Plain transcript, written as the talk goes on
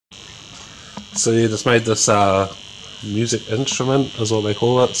So yeah, just made this music instrument, is what they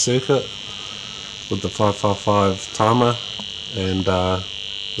call it, circuit, with the 555 timer, and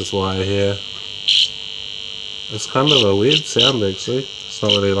this wire here. It's kind of a weird sound actually, it's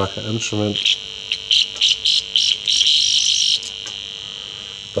not really like an instrument,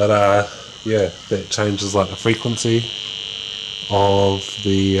 but yeah, that changes like the frequency of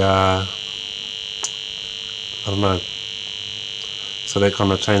the I don't know, so that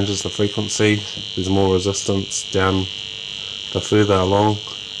kind of changes the frequency. There's more resistance down the further along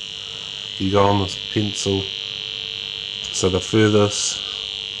you go on this pencil, so the furthest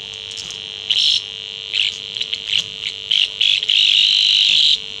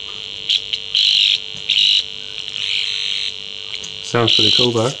sounds pretty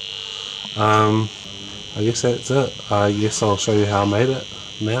cool though. I guess that's it. I guess I'll show you how I made it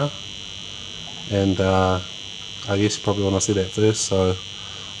now, and I guess you probably want to see that first, so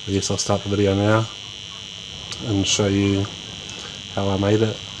I guess I'll start the video now and show you how I made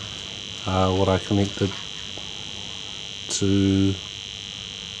it, what I connected to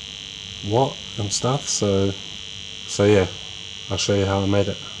what and stuff, so yeah, I'll show you how I made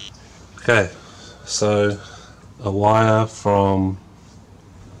it. Okay, so a wire from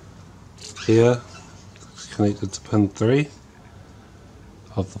here connected to pin 3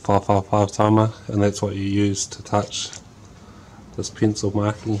 of the 555 timer, and that's what you use to touch this pencil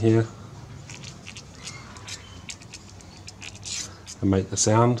marking here and make the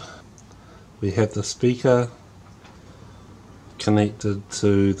sound. We have the speaker connected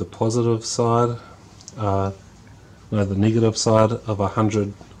to the positive side, no, the negative side of a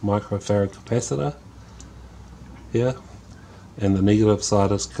 100 microfarad capacitor here, and the negative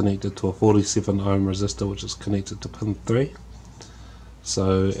side is connected to a 47 ohm resistor, which is connected to pin 3.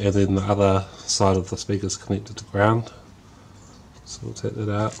 So, and then the other side of the speaker is connected to ground, so we'll take that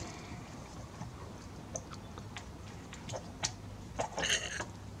out.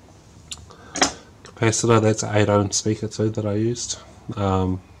 Capacitor, that's an 8 ohm speaker too that I used.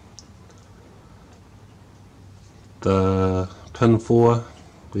 The pin 4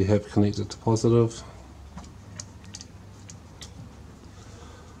 we have connected to positive,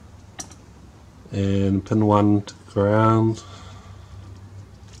 and pin 1 to ground.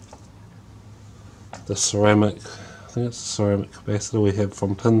 The ceramic, I think it's a ceramic capacitor we have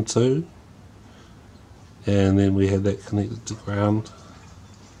from pin 2, and then we have that connected to ground.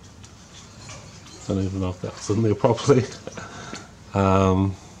 Don't even know if that was in there properly.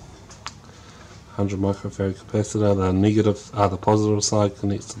 100 microfarad capacitor. The negative, the positive side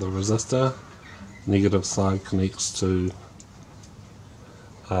connects to the resistor. Negative side connects to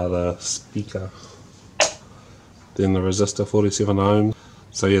the speaker. Then the resistor 47 ohms.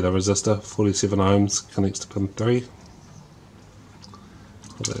 So yeah, the resistor 47 ohms connects to pin 3.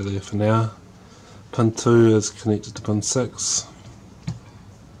 Put that there for now. Pin 2 is connected to pin 6.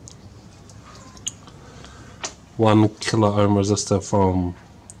 1 kilo ohm resistor from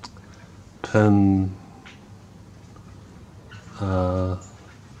pin not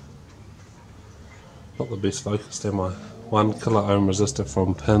the best focused, am I? 1 kilo ohm resistor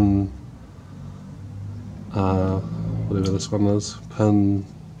from pin whatever this one is, pin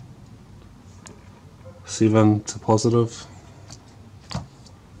 7 to positive,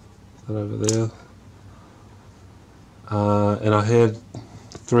 that over there, and I had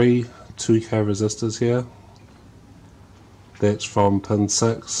 3 2K resistors here. That's from pin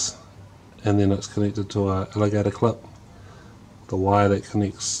 6, and then it's connected to an alligator clip, the wire that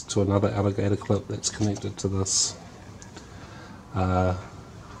connects to another alligator clip that's connected to this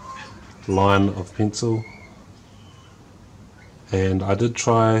line of pencil. And I did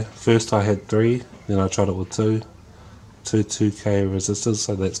try, first I had 3, then I tried it with 2 2K resistors,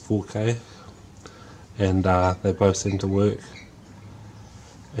 so that's 4K, and they both seem to work.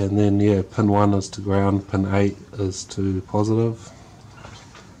 And then yeah, pin 1 is to ground, pin 8 is to positive,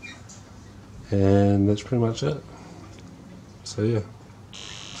 and that's pretty much it. So yeah,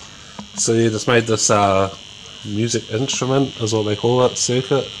 just made this music instrument, is what they call it,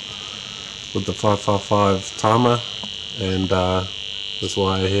 circuit, with the 555 timer, and this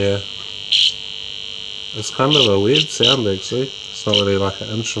wire here. It's kind of a weird sound actually, it's not really like an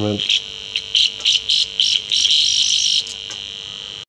instrument.